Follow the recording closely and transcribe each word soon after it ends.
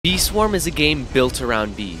Bee Swarm is a game built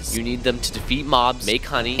around bees. You need them to defeat mobs, make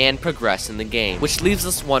honey, and progress in the game. Which leaves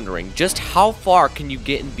us wondering, just how far can you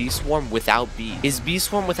get in Bee Swarm without bees? Is Bee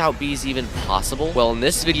Swarm without bees even possible? Well, in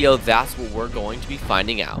this video, that's what we're going to be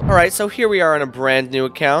finding out. Alright, so here we are on a brand new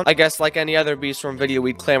account. I guess like any other Bee Swarm video,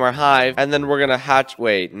 we'd claim our hive, and then we're gonna hatch-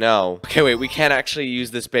 wait, no. Okay, wait, we can't actually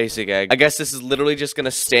use this basic egg. I guess this is literally just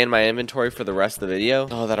gonna stay in my inventory for the rest of the video.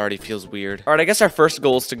 Oh, that already feels weird. Alright, I guess our first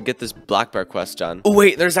goal is to get this black bear quest done. Oh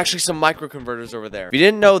wait, there's actually some micro converters over there. If you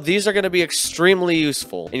didn't know, these are gonna be extremely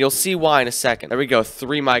useful, and you'll see why in a second. There we go,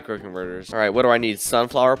 3 micro converters. Alright, what do I need?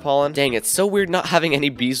 Sunflower pollen? Dang, it's so weird not having any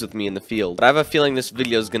bees with me in the field. But I have a feeling this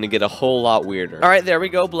video is gonna get a whole lot weirder. Alright, there we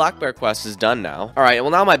go, black bear quest is done now. Alright, well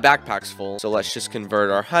now my backpack's full, so let's just convert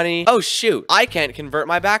our honey. Oh shoot, I can't convert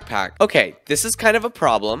my backpack. Okay, this is kind of a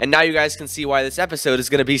problem, and now you guys can see why this episode is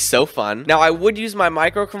gonna be so fun. Now, I would use my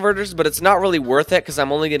micro converters, but it's not really worth it because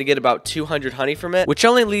I'm only gonna get about 200 honey from it, which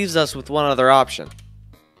only leaves us with one other option.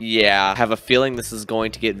 Yeah, I have a feeling this is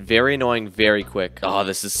going to get very annoying very quick. Oh,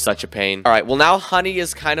 this is such a pain. All right, well now honey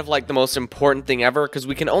is kind of like the most important thing ever because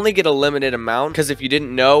we can only get a limited amount because if you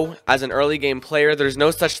didn't know, as an early game player, there's no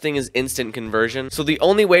such thing as instant conversion. So the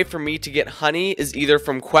only way for me to get honey is either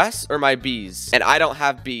from quests or my bees. And I don't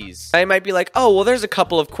have bees. I might be like, oh, well there's a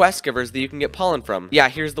couple of quest givers that you can get pollen from. Yeah,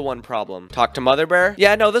 here's the one problem. Talk to Mother Bear?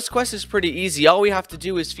 Yeah, no, this quest is pretty easy. All we have to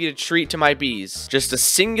do is feed a treat to my bees. Just a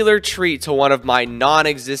singular treat to one of my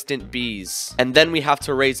non-existent bees, and then we have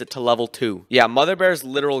to raise it to level 2. Yeah, Mother Bear's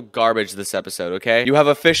literal garbage this episode, okay? You have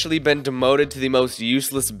officially been demoted to the most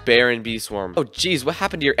useless bear in Bee Swarm. Oh geez, what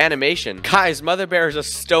happened to your animation? Guys, Mother Bear is a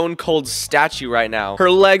stone cold statue right now. Her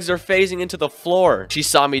legs are phasing into the floor. She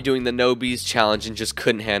saw me doing the no bees challenge and just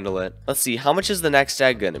couldn't handle it. Let's see, how much is the next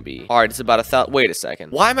egg gonna be? All right, it's about 1,000. Wait a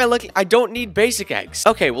second. Why am I looking? I don't need basic eggs.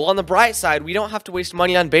 Okay, well on the bright side, we don't have to waste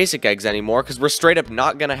money on basic eggs anymore because we're straight up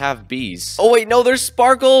not gonna have bees. Oh wait, no, there's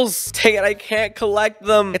sparkles. Dang it, I can't collect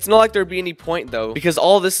them. It's not like there'd be any point though, because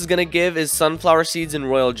all this is gonna give is sunflower seeds and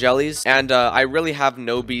royal jellies, and I really have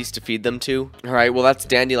no bees to feed them to. All right, well that's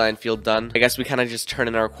dandelion field done. I guess we kind of just turn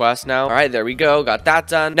in our quest now. All right, there we go, got that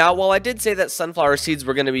done. Now, while I did say that sunflower seeds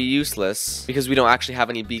were gonna be useless because we don't actually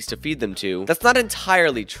have any bees to feed them to, that's not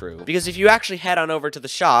entirely true, because if you actually head on over to the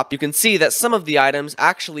shop, you can see that some of the items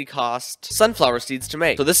actually cost sunflower seeds to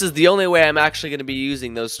make. So this is the only way I'm actually gonna be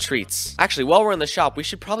using those treats. Actually, while we're in the shop, we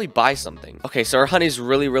should probably buy something. Okay, so our honey's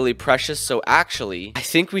really precious, so actually, I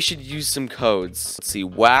think we should use some codes. Let's see,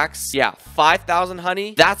 wax. Yeah, 5,000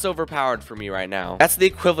 honey. That's overpowered for me right now. That's the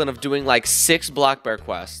equivalent of doing like 6 black bear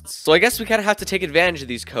quests. So I guess we kind of have to take advantage of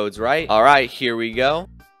these codes, right? All right, here we go.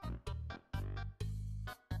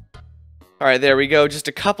 Alright, there we go. Just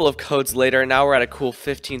a couple of codes later, and now we're at a cool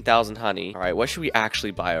 15,000 honey. Alright, what should we actually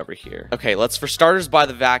buy over here? Okay, let's for starters buy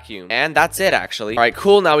the vacuum. And that's it, actually. Alright,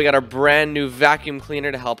 cool. Now we got our brand new vacuum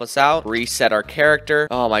cleaner to help us out. Reset our character.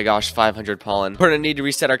 Oh my gosh, 500 pollen. We're gonna need to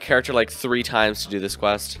reset our character like 3 times to do this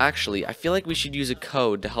quest. Actually, I feel like we should use a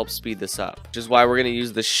code to help speed this up. Which is why we're gonna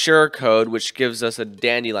use the Sure code, which gives us a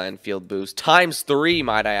dandelion field boost. ×3,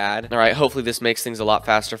 might I add. Alright, hopefully this makes things a lot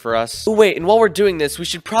faster for us. Oh, wait, and while we're doing this, we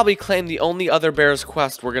should probably claim the only other bear's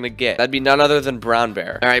quest we're gonna get. That'd be none other than Brown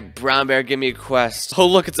Bear. Alright, Brown Bear, give me a quest. Oh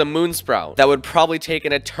look, it's a moon sprout. That would probably take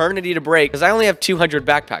an eternity to break because I only have 200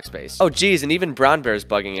 backpack space. Oh geez, and even Brown Bear's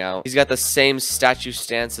bugging out. He's got the same statue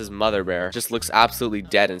stance as Mother Bear. Just looks absolutely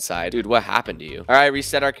dead inside. Dude, what happened to you? Alright,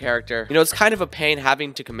 reset our character. You know, it's kind of a pain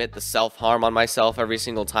having to commit the self-harm on myself every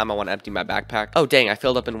single time I want to empty my backpack. Oh dang, I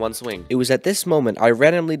filled up in one swing. It was at this moment I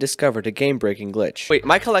randomly discovered a game-breaking glitch. Wait,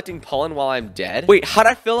 am I collecting pollen while I'm dead? Wait, how'd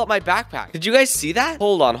I fill up my backpack? Did you guys see that?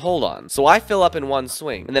 Hold on. So I fill up in one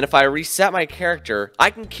swing, and then if I reset my character,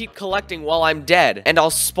 I can keep collecting while I'm dead, and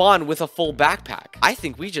I'll spawn with a full backpack. I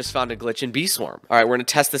think we just found a glitch in Bee Swarm. Alright, we're gonna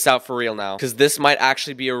test this out for real now, because this might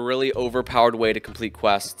actually be a really overpowered way to complete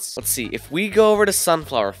quests. Let's see, if we go over to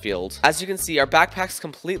Sunflower Field, as you can see, our backpack's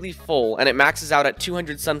completely full, and it maxes out at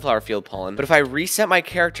 200 Sunflower Field pollen, but if I reset my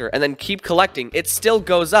character and then keep collecting, it still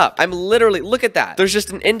goes up. I'm literally, look at that. There's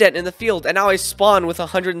just an indent in the field, and now I spawn with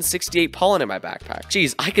 168 pollen in my backpack.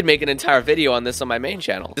 Jeez, I could make an entire video on this on my main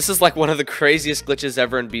channel. This is like one of the craziest glitches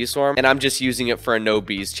ever in Bee Swarm, and I'm just using it for a no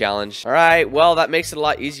bees challenge. Alright, well, that makes it a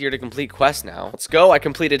lot easier to complete quests now. Let's go. I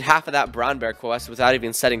completed half of that Brown Bear quest without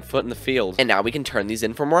even setting foot in the field. And now we can turn these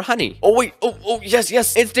in for more honey. Oh, wait. Oh,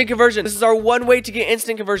 yes. Instant conversion. This is our one way to get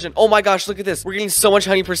instant conversion. Oh my gosh, look at this. We're getting so much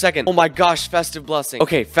honey per second. Oh my gosh, festive blessing.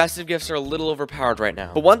 Okay, festive gifts are a little overpowered right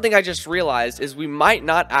now. But one thing I just realized is we might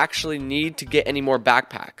not actually need to get any more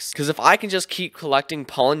backpacks. Because if I can just keep collecting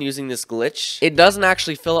pollen using this glitch, it doesn't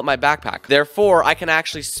actually fill up my backpack. Therefore, I can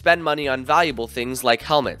actually spend money on valuable things like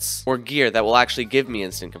helmets or gear that will actually give me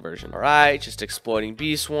instant conversion. All right, just exploiting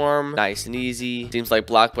bee swarm. Nice and easy. Seems like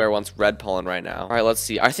Black Bear wants red pollen right now. All right, let's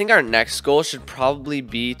see. I think our next goal should probably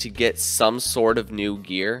be to get some sort of new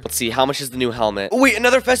gear. Let's see. How much is the new helmet? Oh, wait,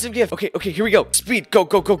 another festive gift. Okay, here we go. Speed.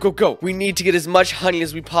 Go. We need to get as much honey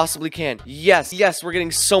as we possibly can. Yes, we're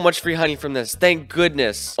getting so much free honey from this. Thank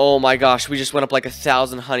goodness. Oh my gosh, we just went up like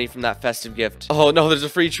 1,000 honey from that festive gift. Oh no, there's a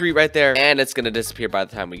free treat right there. And it's gonna disappear by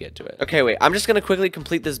the time we get to it. Okay, wait. I'm just gonna quickly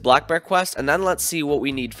complete this Black Bear quest, and then let's see what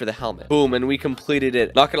we need for the helmet. Boom, and we completed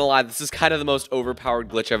it. Not gonna lie, this is kind of the most overpowered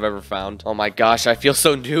glitch I've ever found. Oh my gosh, I feel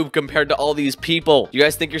so noob compared to all these people. You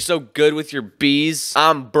guys think you're so good with your bees?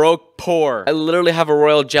 I'm broke poor. I literally have a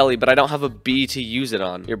royal jelly, but I don't have a bee to use it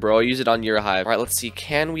on. Here, bro, use it on your hive. All right, let's see.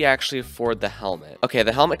 Can we actually afford the helmet? Okay,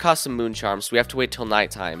 the helmet costs some moon charms, so we have to wait till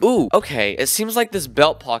nighttime. Ooh, okay. It seems like this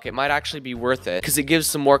belt pocket might actually be worth it because it gives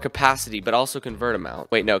some more capacity, but also convert amount.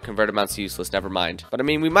 Wait, no, convert amount's useless. Never mind. But I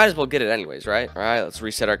mean, we might as well get it anyways, right? All right, let's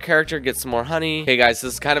reset our character, get some more honey. Okay, guys,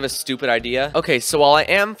 this is kind of a stupid idea. Okay, so while I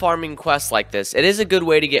am farming quests like this, it is a good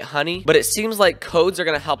way to get honey, but it seems like codes are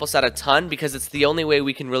going to help us out a ton because it's the only way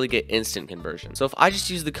we can really get instant conversion. So if I just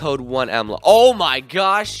use the code 1EMLA, oh my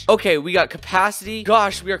gosh. Okay, we got capacity.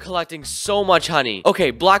 Gosh, we are collecting so much honey.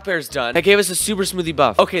 Okay, Black Bear's done. That gave us a super smoothie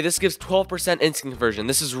buff. Okay, this gives 12% instant conversion.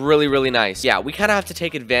 This is really nice. Yeah, we kind of have to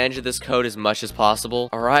take advantage of this code as much as possible.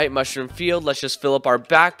 All right, mushroom field. Let's just fill up our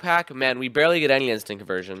backpack. Man, we barely get any instant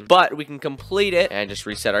conversion, but we can complete it and just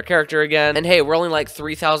reset our character again. And hey, we're only like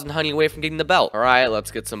 3,000 honey away from getting the belt. All right,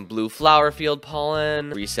 let's get some blue flower field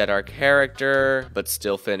pollen, reset our character, but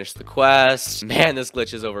still finish the quest. Man, this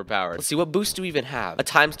glitch is overpowered. Let's see, what boost do we even have? A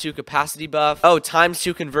 ×2 capacity buff. Oh,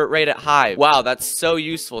 ×2 convert rate at hive. Wow, that's so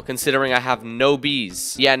useful considering I have no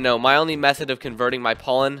bees. Yeah, no, my only method of converting my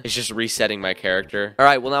pollen is just resetting my character. All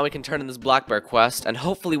right, well, now we can turn in this Black Bear quest, and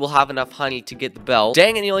hopefully we'll have enough honey to get the belt.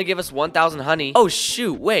 Dang, and he only gave us 1,000 honey. Oh,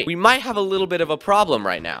 shoot, wait. We might have a little bit of a problem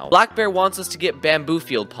right now. Black Bear wants us to get bamboo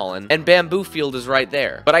field pollen, and bamboo field is right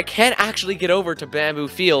there. But I can't actually get over to bamboo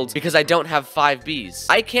field because I don't have 5 bees.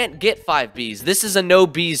 I can't get 5 bees. This is a no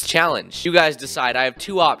bees challenge. You guys decide. I have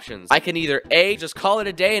 2 options. I can either A, just call it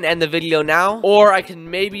a day and end the video now, or I can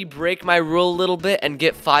maybe break my rule a little bit and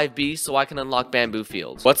get 5 bees so I can unlock bamboo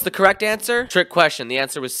fields. What's the correct answer? Trick question. The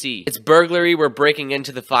answer was C. It's burglary. We're breaking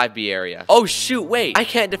into the 5 bee area. Oh shoot, wait. I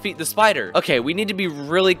can't defeat the spider. Okay, we need to be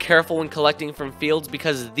really careful when collecting from fields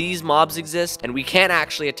because these mobs exist and we can't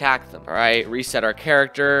actually attack them. All right, reset our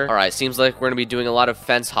character. All right, seems like we're gonna be doing a lot of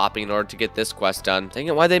fence hopping in order to get this quest done. Dang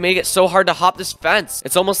it, why they make it so hard to hop this fence?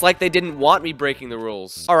 It's almost like they didn't want me breaking the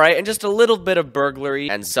rules. All right, and just a little bit of burglary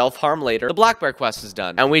and self-harm later, the Black Bear quest is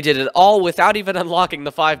done. And we did it all without even unlocking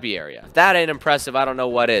the 5B area. If that ain't impressive, I don't know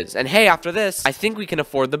what is. And hey, after this, I think we can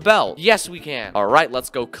afford the belt. Yes, we can. All right, let's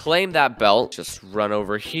go claim that belt. Just run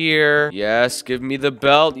over here. Yes, give me the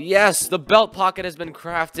belt. Yes, the belt pocket has been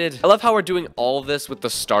crafted. I love how we're doing all of this with the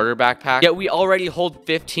starter backpack, yet we already hold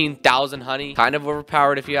 15,000 honey. Kind of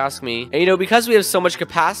overpowered if you ask me. And you know, because we have so much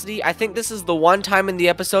capacity, I think this is the one time in the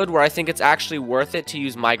episode where I think it's actually worth it to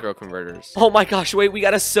use micro converters. Oh my gosh, wait, we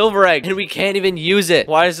got a silver egg and we can't even use it.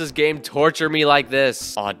 Why does this game torture me like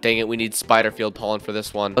this? Oh, dang it, we need spider field pollen for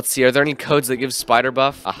this one. Let's see, are there any codes that give spider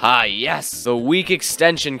buff? Aha, yes, the weak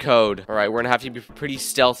extension code. All right, we're gonna have to be pretty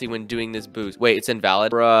stealthy when doing this boost. Wait, it's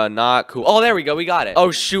invalid? Bruh, not cool. Oh, there we go, we got it.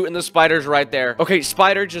 Oh shoot, and the spider's right there. Okay,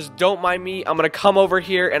 spider, just don't mind me. I'm gonna come over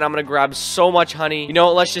here and I'm gonna grab so much honey. You know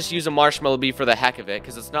what, let's just use a marshmallow bee for the heck of it,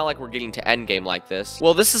 because it's not like we're getting to endgame like this.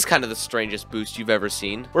 Well, this is kind of the strangest boost you've ever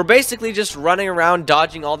seen. We're basically just running around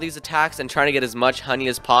dodging all these attacks and trying to get as much honey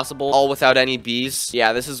as possible, all without any bees.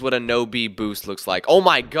 Yeah, this is what a no bee boost looks like. Oh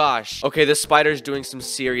my gosh. Okay, this spider's doing some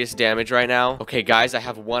serious damage right now. Okay, guys, I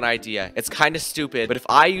have one idea. It's kind of stupid, but if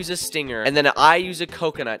I use a stinger and then I use a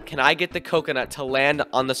coconut, can I get the coconut to land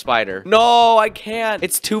on the spider? No, I can't.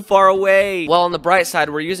 It's too far away. Well, on the bright side,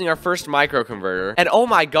 we're using our first micro converter. And oh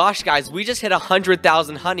my gosh, guys, we just hit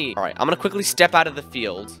 100,000 honey. All right, I'm gonna quickly step out of the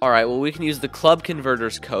field. All right, well, we can use the club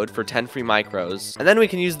converters code for 10 free micros. And then we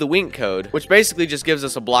can use the wink code, which basically just gives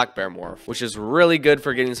us a Black Bear morph, which is really good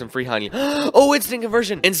for getting some free honey. Oh, instant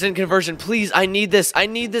conversion. Instant conversion, please. I need this. I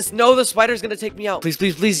need this. No, the spider's gonna take me out. Please,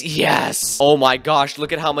 please, please. Yes. Oh my gosh,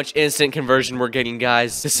 look at how much instant conversion we're getting,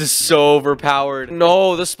 guys. This is so overpowered.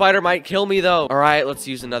 No, the spider might kill me though. All right, let's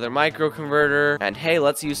use another micro converter. And hey,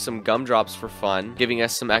 let's use some gumdrops for fun, giving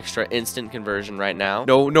us some extra instant conversion right now. now.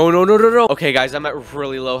 No, no, no, no, no, no. Okay, guys, I'm at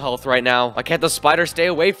really low health right now. Why can't the spider stay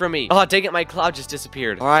away from me? Oh, dang it, my cloud just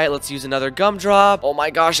disappeared. All right, let's use another gumdrop. Oh my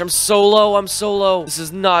gosh, I'm so low. I'm so low. This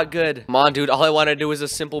is not good. Come on, dude. All I want to do is a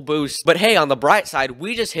simple boost. But hey, on the bright side,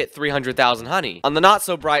 we just hit 300,000 honey. On the not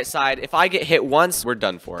so bright side, if I get hit once, we're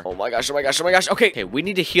done for. Oh my gosh, oh my gosh, oh my gosh. Okay, we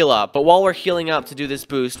need to heal up. But while we're healing up to do this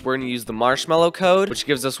boost, we're going to use the marshmallow code, which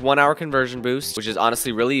gives us 1 hour conversion boost, which is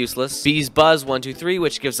honestly really useless. Bees buzz 123,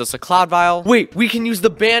 which gives us a cloud vial. Wait, we can use the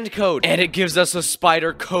band code, and it gives us a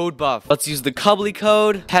spider code buff. Let's use the cubbly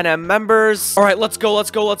code. 10M members. All right, let's go,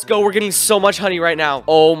 let's go, let's go. We're getting so much honey right now.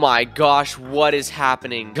 Oh my gosh, what is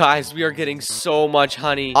happening? Guys, we are getting so much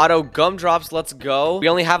honey. Auto gumdrops, let's go. We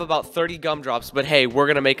only have about 30 gumdrops, but hey, we're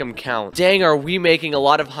gonna make them count. Dang, are we making a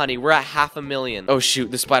lot of honey? We're at 500,000. Oh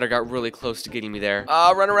shoot, the spider got really close to getting me there.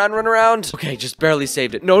 Run around, run around. Okay, just barely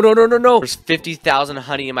saved it. No, no, no, no, no. There's 50,000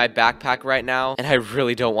 honey in my backpack right now, and I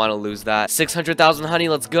really don't want to lose that. 600,000 honey,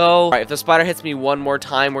 let's go. All right, if the spider hits me one more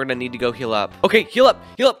time, we're gonna need to go heal up. Okay, heal up,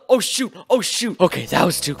 heal up. Oh shoot, oh shoot. Okay, that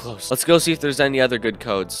was too close. Let's go see if there's any other good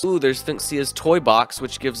codes. Ooh, there's Thinxia's toy box,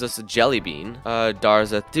 which gives us a jelly bean.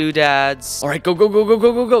 Darza doodads. All right, go, go, go, go,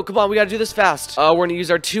 go, go, go. Come on, we gotta do this fast. We're gonna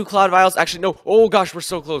use our 2 cloud vials. Actually, no. Oh gosh, we're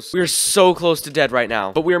so close. We are so close to dead right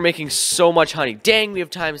now, but we are making so much honey. Dang, we have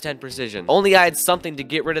times 10 precision. Only I had something to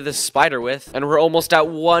get rid of this spider with, and we're almost at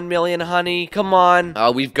 1 million honey. Come on.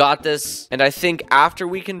 We've got this. And I think after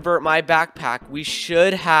we convert my backpack, we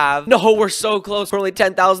should have... No, we're so close. We're only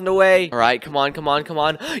 10,000 away. All right, come on, come on, come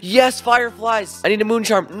on. Yes, fireflies. I need a moon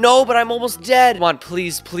charm. No, but I'm almost dead. Come on,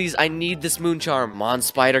 please, please. I need this moon charm. Come on,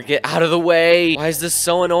 spider, get out of the way. Why is this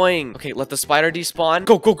so annoying? Okay, let the spider despawn.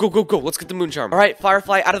 Go, go, go, go, go. Let's get the moon charm. All right,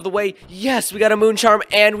 firefly out of the way. Yes, we got a moon charm,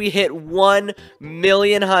 and we hit 1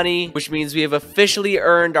 million honey, which means we have officially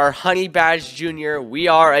earned our honey badge junior. We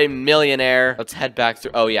are a millionaire. Let's head back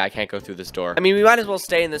through. Oh yeah, I can't go through this door. I mean, we might as well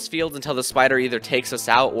stay in this field until the spider either takes us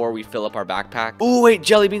out or we fill up our backpack. Ooh, wait,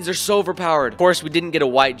 jelly beans are so overpowered. Of course, we didn't get a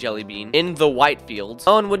white jelly bean in the white field.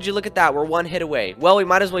 Oh, and would you look at that? We're 1 hit away. Well, we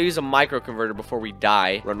might as well use a micro converter before we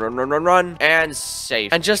die. Run, run, run, run, run, and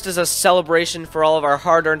safe. And just as a celebration for all of our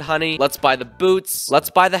hard-earned honey, let's buy the boots. Let's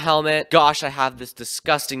buy the helmet. Gosh, I have this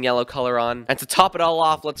disgusting yellow color on. And to top it all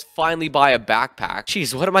off, let's finally buy a backpack.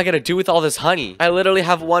 Jeez, what am I gonna do with all this honey? I literally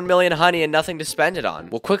have 1 million honey and nothing to spend it on.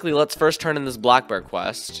 Well, quickly, let's first turn in this black bear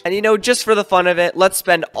quest. And you know, just for the fun of it, let's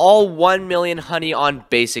spend all 1 million honey on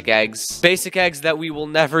basic eggs. Basic eggs that we will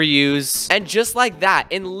never use. And just like that,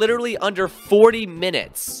 in literally under 40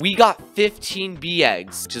 minutes, we got 15 bee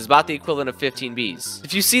eggs, which is about the equivalent of 15 bees.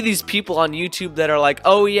 If you see these people on YouTube that are like,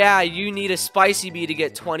 oh yeah, you need a spicy bee to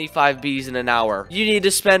get 25 bees in an hour. You need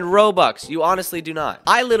to spend Robux. You honestly do not.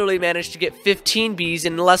 I literally managed to get 15 bees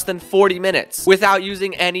in less than 40 minutes without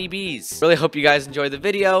using any bees. Really hope you guys enjoyed the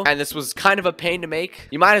video, and this was kind of a pain to make.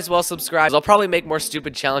 You might as well subscribe. I'll probably make more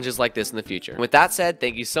stupid challenges like this in the future. And with that said,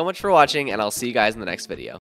 thank you so much for watching, and I'll see you guys in the next video.